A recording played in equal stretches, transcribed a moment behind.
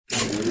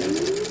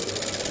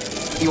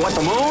You want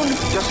the moon?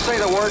 Just say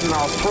the word and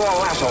I'll throw a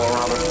lasso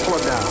around it and pull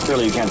it down.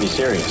 Surely you can't be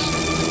serious.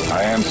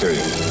 I am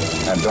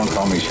serious. And don't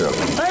call me Shirley.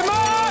 Hey,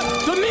 Mom!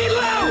 The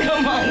meatloaf!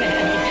 Come on,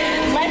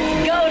 man.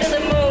 Let's go to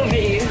the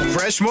movies.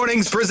 Fresh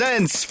Mornings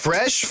presents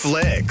Fresh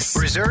Flicks.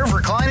 Reserve,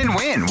 recline, and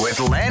win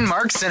with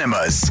Landmark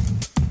Cinemas.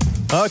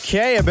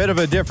 Okay, a bit of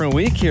a different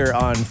week here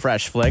on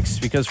Fresh Flicks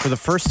because for the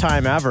first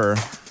time ever,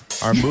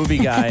 our movie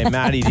guy,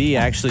 Matty D,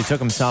 actually took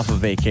himself a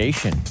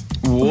vacation.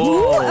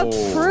 Whoa.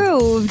 Who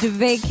approved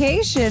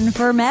vacation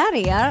for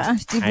Matty?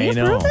 Did he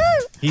approve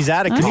it? He's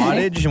at a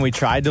cottage, and we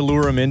tried to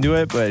lure him into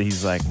it, but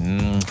he's like,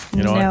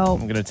 you know what?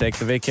 I'm going to take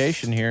the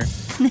vacation here.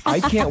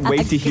 I can't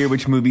wait to hear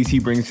which movies he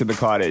brings to the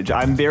cottage.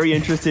 I'm very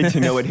interested to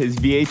know what his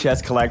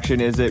VHS collection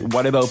is. It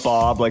What About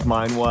Bob, like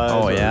mine was?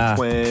 Or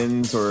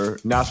Twins, or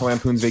National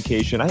Lampoon's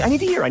Vacation. I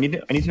need to hear. I need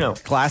to know.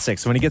 Classic.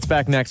 So when he gets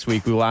back next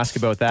week, we will ask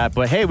about that.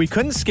 But hey, we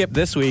couldn't skip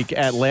this week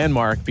at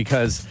Landmark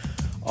because...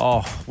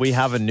 we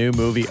have a new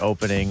movie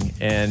opening.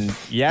 And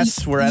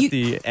yes, we're at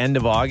the end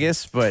of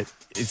August, but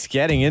it's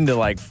getting into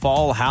like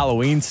fall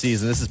Halloween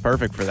season. This is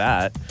perfect for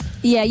that.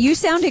 Yeah, you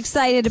sound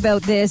excited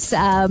about this.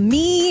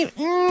 Me,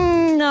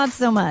 not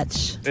so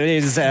much. It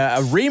is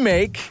a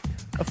remake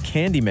of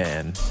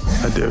Candyman.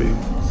 I dare you.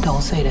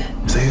 Don't say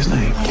that. Say his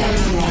name.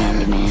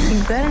 Candyman.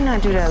 You better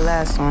not do that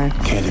last one.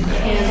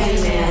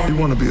 Candyman. You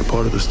want to be a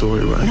part of the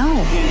story, right?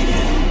 No.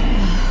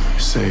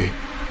 Say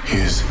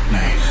his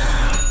name.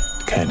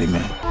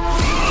 Candyman.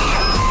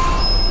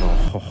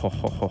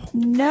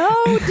 No,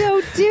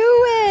 don't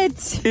do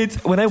it.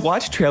 It's when I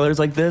watch trailers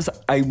like this,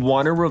 I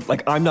want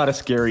to I'm not a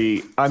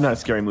scary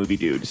movie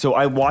dude. So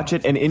I watch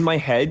it, and in my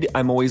head,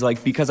 I'm always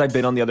like, because I've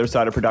been on the other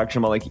side of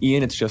production, I'm like,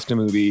 Ian, it's just a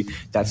movie.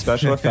 That's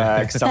special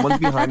effects. Someone's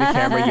behind the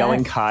camera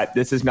yelling, "Cut!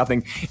 This is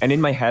nothing." And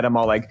in my head, I'm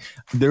all like,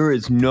 there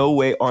is no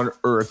way on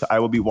earth I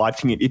will be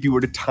watching it. If you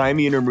were to tie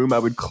me in a room, I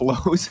would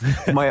close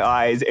my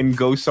eyes and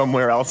go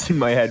somewhere else in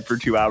my head for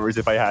 2 hours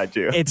if I had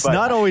to. It's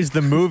not always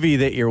the movie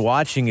that you're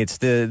watching. It's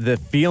the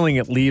feeling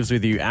it leaves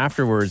with you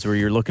afterwards where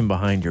you're looking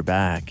behind your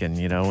back and,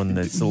 when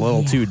it's a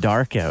little too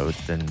dark out.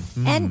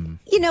 And,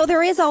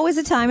 there is always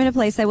a time and a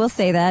place, I will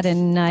say that,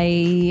 and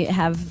I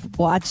have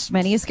watched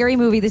many a scary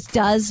movie. This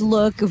does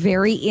look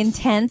very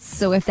intense,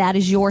 so if that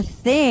is your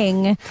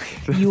thing,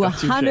 you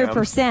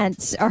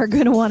 100% are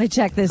going to want to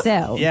check this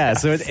out. Yeah,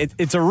 so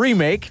it's a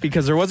remake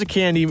because there was a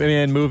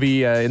Candyman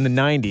movie in the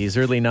 90s,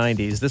 early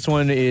 90s. This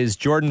one is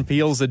Jordan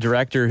Peele's the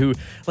director who,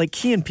 like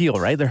Key and Peele,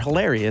 right? They're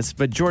hilarious,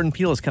 but Jordan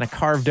Peele has kind of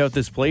carved out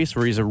this place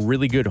where he's a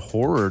really good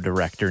horror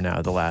director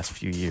now the last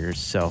few years.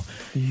 So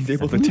he's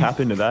able to tap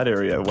into that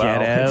area. Wow.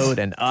 Get Out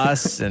and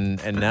Us and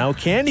now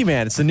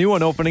Candyman. It's a new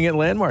one opening at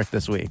Landmark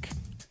this week.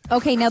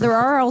 Okay, now there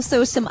are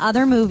also some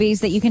other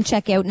movies that you can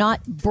check out,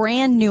 not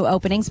brand new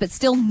openings, but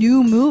still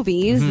new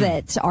movies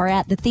that are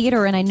at the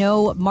theater. And I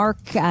know, Mark,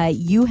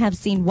 you have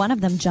seen one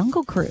of them,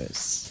 Jungle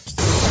Cruise.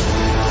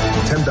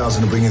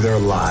 10,000 to bring you there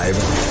alive.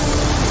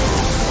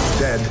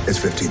 Dead is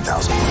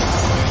 15,000.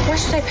 Why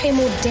should I pay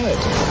more dead?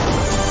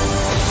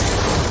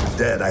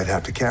 Dead, I'd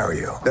have to carry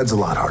you. Dead's a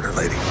lot harder,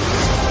 lady.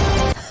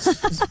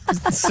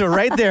 So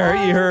right there,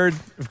 you heard,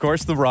 of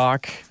course, The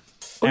Rock,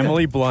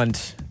 Emily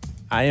Blunt.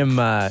 I am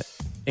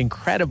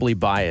incredibly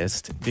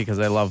biased because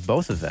I love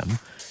both of them.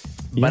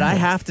 But I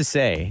have to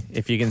say,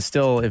 if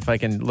I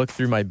can look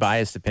through my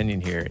biased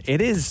opinion here,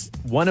 it is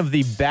one of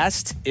the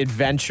best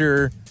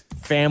adventure,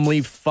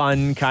 family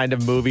fun kind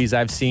of movies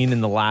I've seen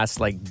in the last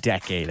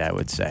decade, I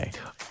would say.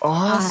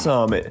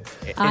 Awesome.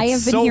 I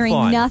have been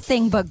hearing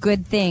nothing but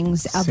good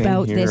things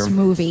about this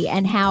movie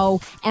and how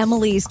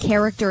Emily's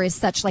character is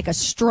such a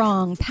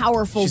strong,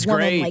 powerful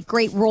woman,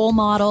 great role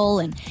model.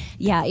 And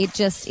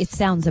it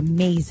sounds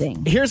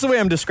amazing. Here's the way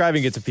I'm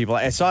describing it to people.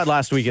 I saw it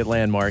last week at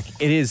Landmark.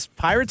 It is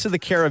Pirates of the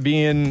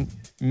Caribbean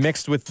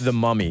mixed with The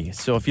Mummy.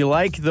 So if you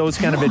like those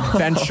kind of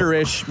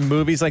adventure-ish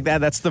movies like that,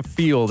 that's the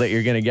feel that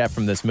you're going to get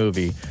from this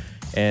movie.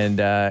 And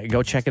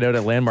go check it out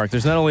at Landmark.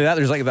 There's not only that,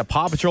 there's the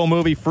Paw Patrol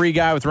movie, Free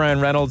Guy with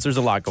Ryan Reynolds. There's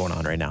a lot going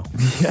on right now.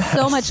 Yes.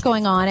 So much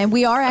going on. And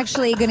we are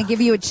actually going to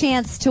give you a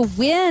chance to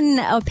win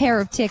a pair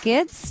of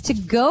tickets to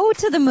go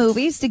to the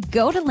movies, to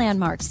go to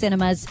Landmark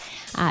Cinemas.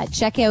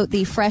 Check out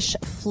the Fresh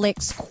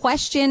Flicks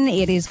question.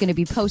 It is going to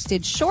be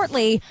posted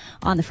shortly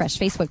on the Fresh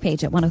Facebook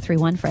page at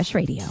 1031 Fresh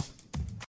Radio.